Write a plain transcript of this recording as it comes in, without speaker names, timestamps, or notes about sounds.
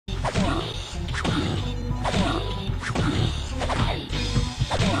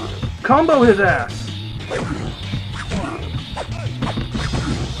Combo his ass!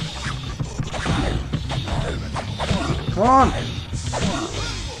 Come on!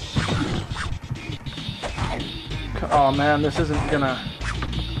 Oh man, this isn't gonna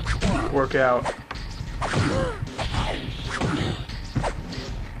work out.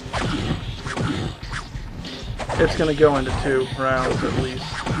 It's gonna go into 2 rounds at least.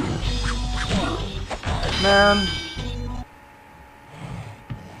 Man.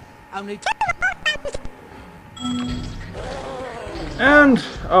 And,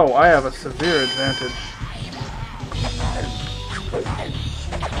 oh, I have a severe advantage.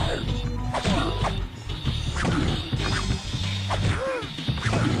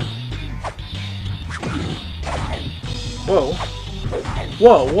 Whoa.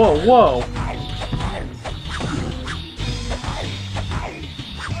 Whoa, whoa, whoa.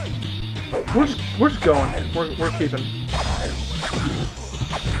 We're just going. We're keeping.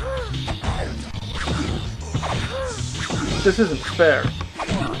 This isn't fair.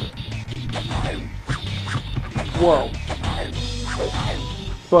 Whoa.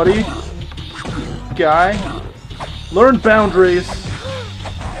 Buddy. Guy. Learn boundaries.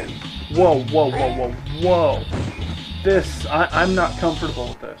 Whoa, whoa, whoa, whoa, whoa. This, I'm not comfortable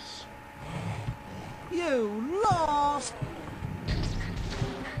with this. You lost!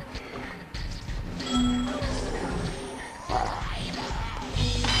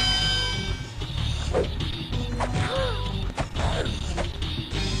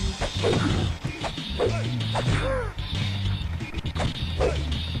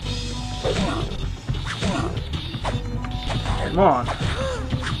 Come on.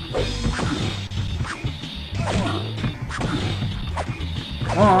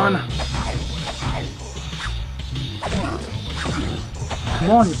 Come on. Come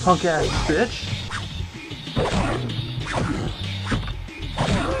on, you punk ass bitch.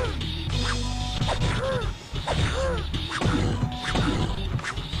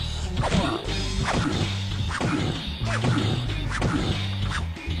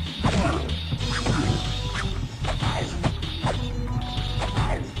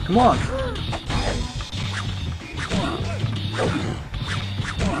 Come on.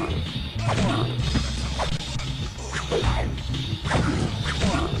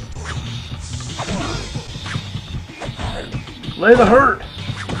 Lay the hurt!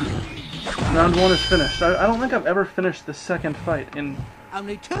 Round 1 is finished. I don't think I've ever finished the second fight in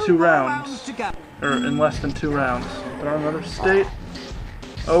Only 2 rounds. to go. Or in less than 2 rounds. But on another state?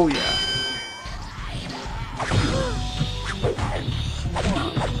 Oh yeah.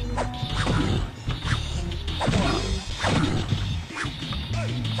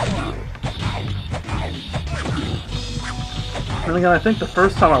 And again, I think the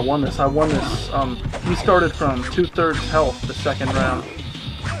first time I won this, he started from 2/3 health the second round.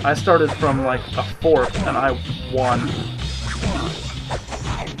 I started from like a 4th and I won.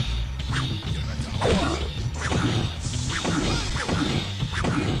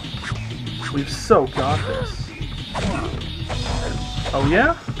 We've so got this. Oh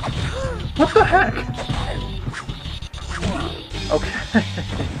yeah? What the heck? Okay.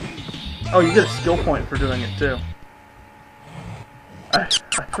 Oh, you get a skill point for doing it too. I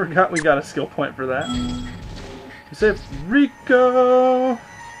forgot we got a skill point for that. You saved Rico!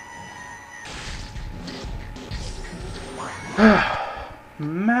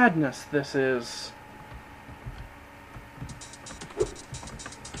 Madness this is.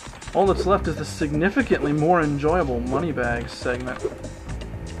 All that's left is the significantly more enjoyable Moneybags segment.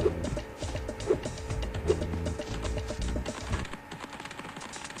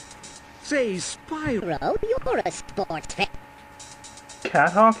 Say, Spyro, you're a sports fan.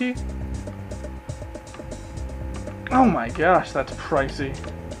 Cat hockey? Oh my gosh, that's pricey.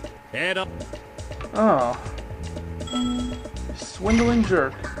 Head up. Oh. Swindling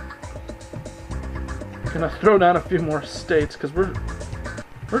jerk. Gonna throw down a few more states, because we're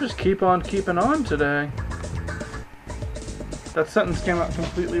just keep on keeping on today. That sentence came out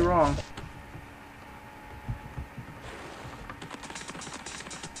completely wrong.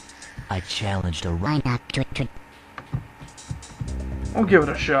 I challenged a rhino. I'll give it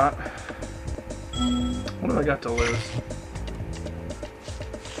a shot. What have I got to lose?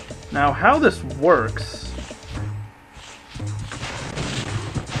 Now, how this works...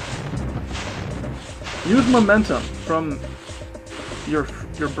 Use momentum from your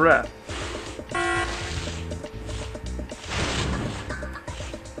breath.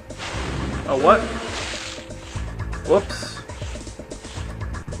 Oh, what? Whoops.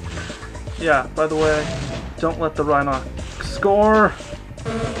 Yeah, by the way, don't let the rhino score.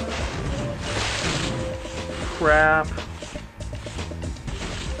 Crap.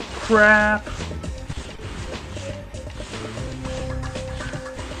 crap.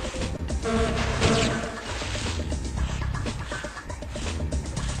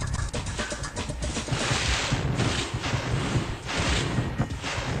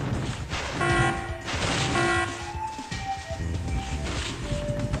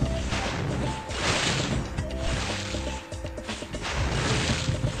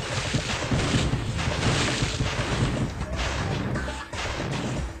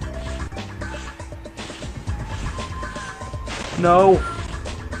 No.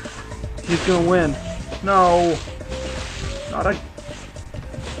 He's gonna win. No. Not a...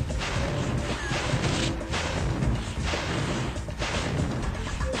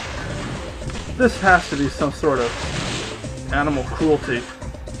 This has to be some sort of animal cruelty.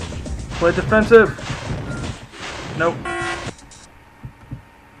 Play defensive. Nope.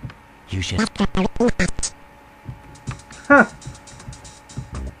 You should. Huh.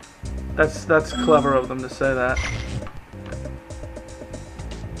 That's clever of them to say that.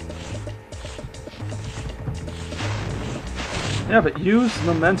 Yeah, but use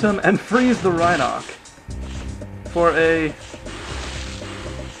momentum and freeze the Rhinoc for a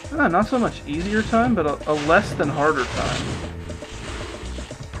not so much easier time, but a less than harder time.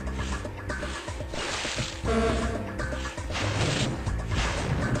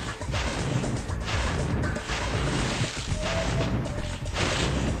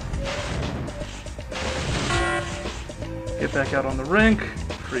 Get back out on the rink,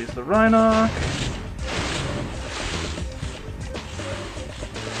 freeze the Rhinoc.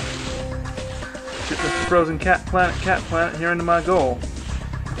 Get this frozen cat planet here into my goal.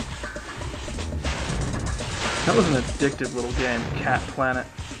 That was an addictive little game, Cat Planet.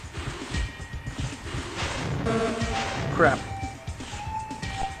 Crap.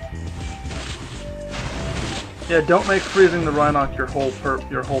 Yeah, don't make freezing the Rhinoc your whole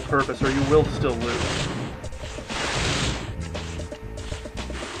purpose, or you will still lose.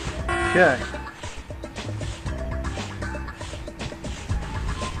 Okay.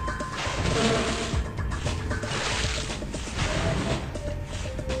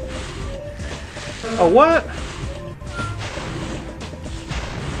 Oh, what?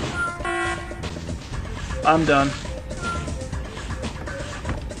 I'm done.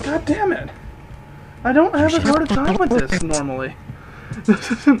 God damn it. I don't have as hard a time with this normally.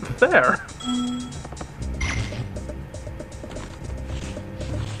 This isn't fair.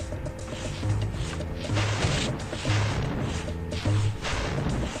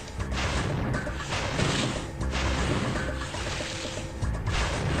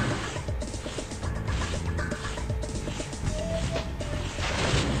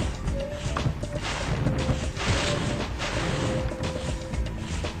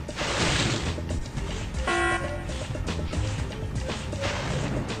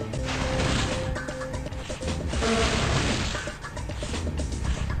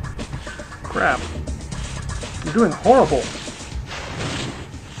 Crap. You're doing horrible.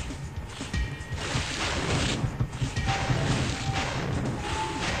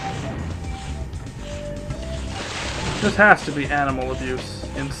 This has to be animal abuse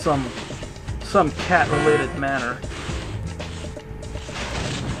in some cat-related manner.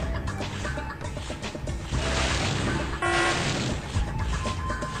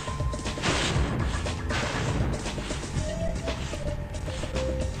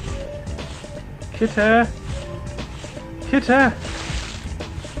 Kitty! Kitty!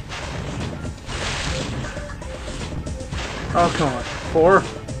 Oh, come on. 4.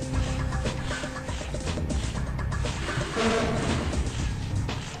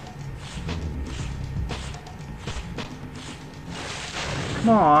 Come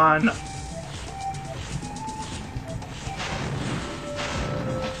on!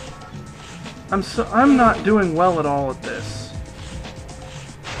 I'm not doing well at all at this.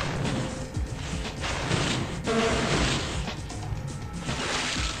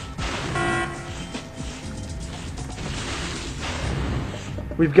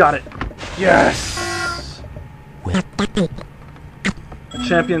 We've got it. Yes! The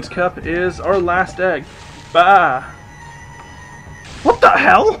Champions Cup is our last egg. Bah! What the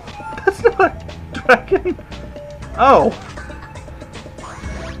hell? That's not a dragon. Oh.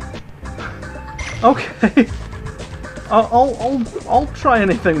 Okay. I'll try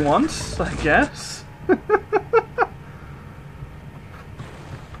anything once, I guess.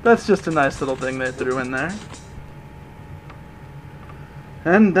 That's just a nice little thing they threw in there.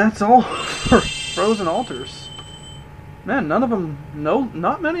 And that's all for Frozen Altars. Man, none of them,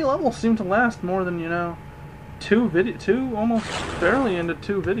 not many levels seem to last more than, you know, two, almost barely into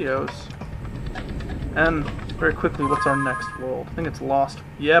 2 videos. And very quickly, what's our next world? I think it's Lost.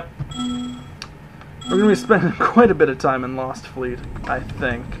 Yep. We're going to be spending quite a bit of time in Lost Fleet, I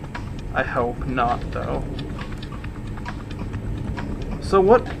think. I hope not, though. So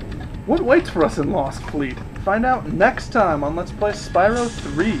what waits for us in Lost Fleet? Find out next time on Let's Play Spyro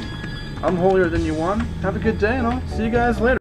 3. I'm Holier Than You One. Have a good day, and I'll see you guys later.